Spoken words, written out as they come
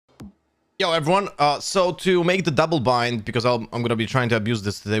Yo everyone, so to make the double bind, because I'm gonna be trying to abuse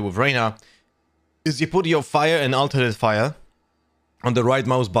this today with Reyna, is you put your fire and alternate fire on the right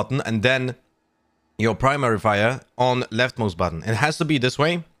mouse button and then your primary fire on left mouse button. It has to be this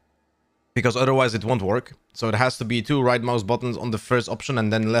way because otherwise it won't work. So it has to be two right mouse buttons on the first option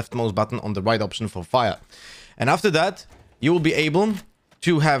and then left mouse button on the right option for fire. And after that, you will be able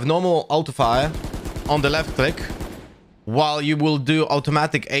to have normal auto fire on the left click, while you will do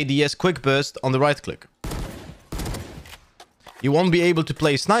automatic ADS quick burst on the right click. You won't be able to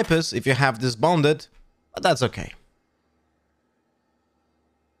play snipers if you have this bonded, but that's okay.